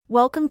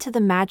Welcome to the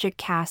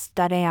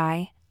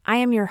MagicCast.ai. I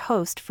am your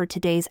host for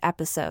today's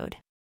episode.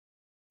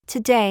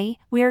 Today,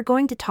 we are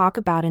going to talk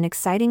about an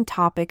exciting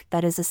topic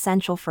that is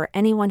essential for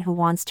anyone who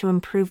wants to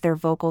improve their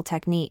vocal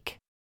technique.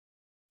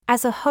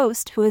 As a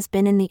host who has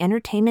been in the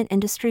entertainment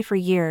industry for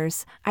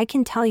years, I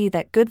can tell you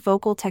that good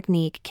vocal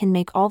technique can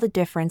make all the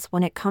difference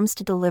when it comes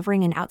to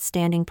delivering an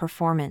outstanding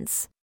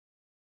performance.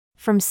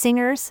 From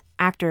singers,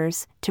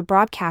 actors, to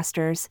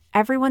broadcasters,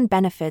 everyone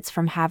benefits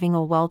from having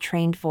a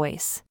well-trained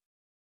voice.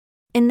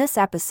 In this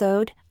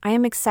episode, I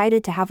am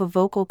excited to have a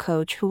vocal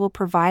coach who will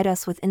provide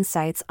us with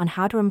insights on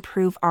how to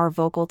improve our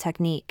vocal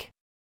technique.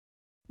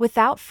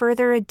 Without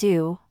further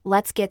ado,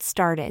 let's get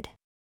started.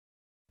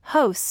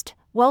 Host,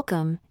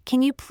 welcome.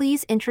 Can you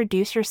please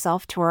introduce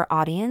yourself to our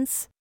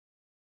audience?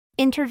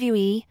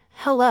 Interviewee,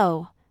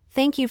 hello.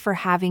 Thank you for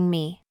having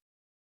me.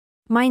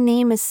 My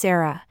name is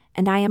Sarah,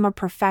 and I am a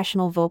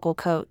professional vocal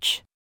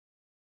coach.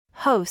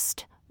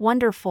 Host,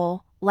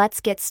 wonderful. Let's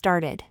get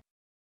started.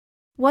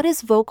 What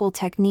is vocal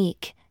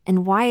technique,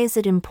 and why is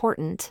it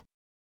important?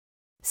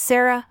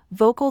 Sarah,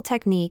 vocal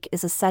technique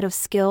is a set of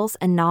skills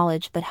and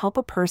knowledge that help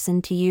a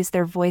person to use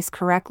their voice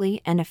correctly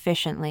and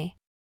efficiently.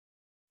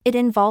 It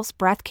involves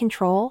breath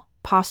control,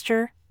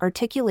 posture,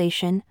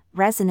 articulation,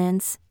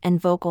 resonance,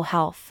 and vocal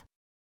health.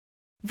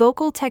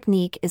 Vocal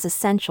technique is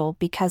essential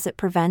because it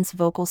prevents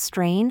vocal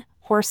strain,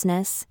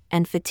 hoarseness,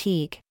 and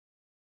fatigue.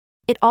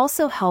 It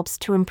also helps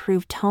to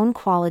improve tone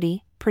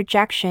quality,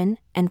 projection,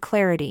 and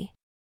clarity.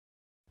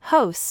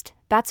 Host,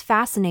 that's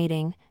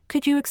fascinating.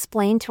 Could you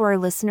explain to our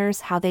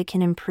listeners how they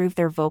can improve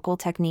their vocal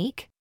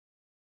technique?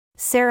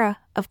 Sarah,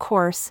 of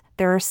course,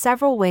 there are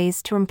several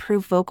ways to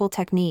improve vocal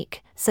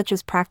technique, such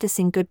as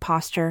practicing good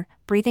posture,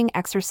 breathing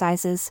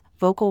exercises,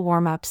 vocal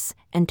warm-ups,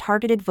 and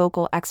targeted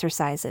vocal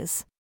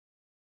exercises.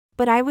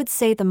 But I would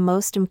say the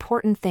most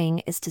important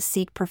thing is to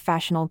seek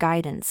professional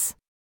guidance.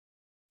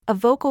 A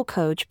vocal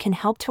coach can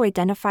help to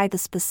identify the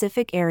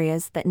specific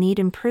areas that need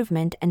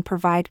improvement and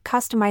provide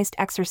customized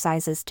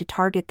exercises to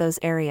target those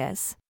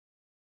areas.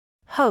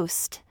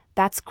 Host,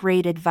 that's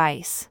great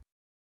advice.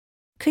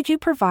 Could you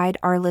provide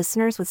our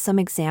listeners with some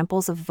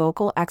examples of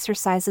vocal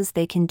exercises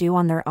they can do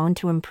on their own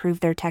to improve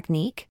their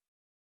technique?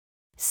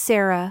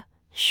 Sarah,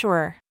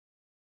 sure.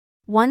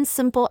 One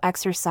simple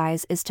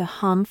exercise is to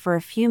hum for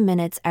a few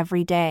minutes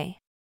every day.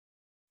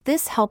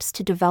 This helps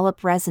to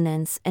develop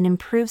resonance and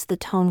improves the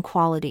tone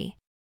quality.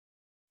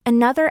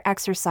 Another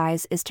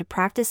exercise is to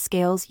practice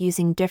scales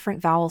using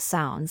different vowel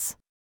sounds.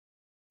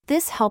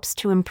 This helps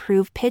to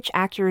improve pitch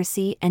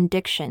accuracy and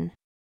diction.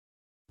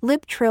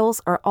 Lip trills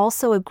are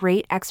also a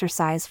great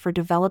exercise for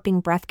developing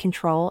breath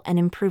control and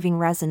improving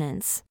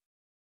resonance.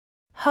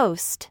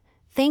 Host,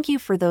 thank you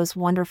for those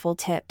wonderful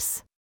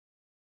tips.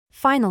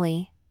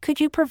 Finally, could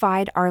you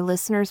provide our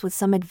listeners with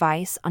some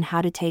advice on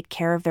how to take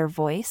care of their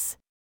voice?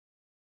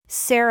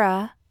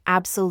 Sarah,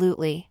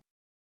 absolutely.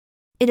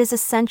 It is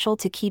essential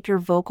to keep your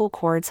vocal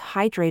cords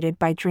hydrated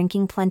by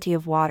drinking plenty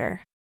of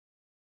water.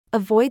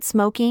 Avoid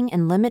smoking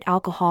and limit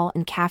alcohol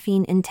and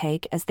caffeine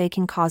intake as they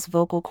can cause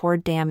vocal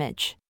cord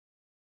damage.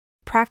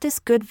 Practice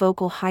good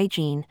vocal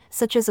hygiene,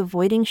 such as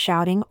avoiding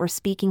shouting or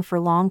speaking for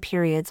long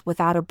periods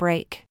without a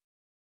break.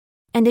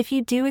 And if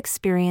you do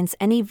experience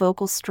any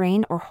vocal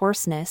strain or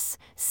hoarseness,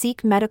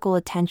 seek medical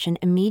attention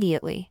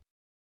immediately.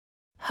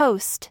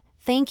 Host,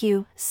 thank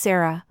you,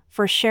 Sarah,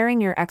 for sharing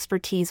your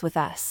expertise with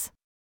us.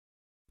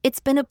 It's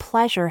been a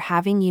pleasure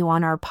having you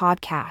on our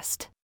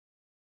podcast.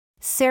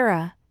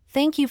 Sarah,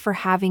 thank you for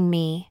having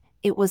me.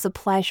 It was a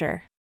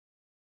pleasure.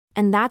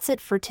 And that's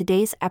it for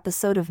today's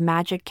episode of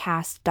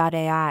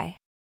MagicCast.ai.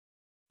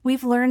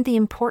 We've learned the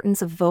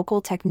importance of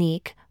vocal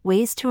technique,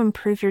 ways to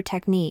improve your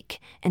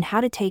technique, and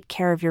how to take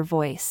care of your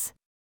voice.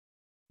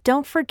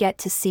 Don't forget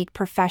to seek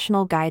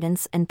professional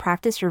guidance and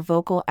practice your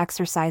vocal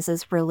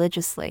exercises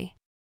religiously.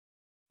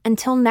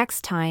 Until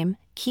next time,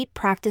 keep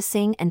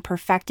practicing and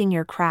perfecting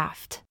your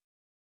craft.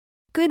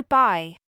 Goodbye.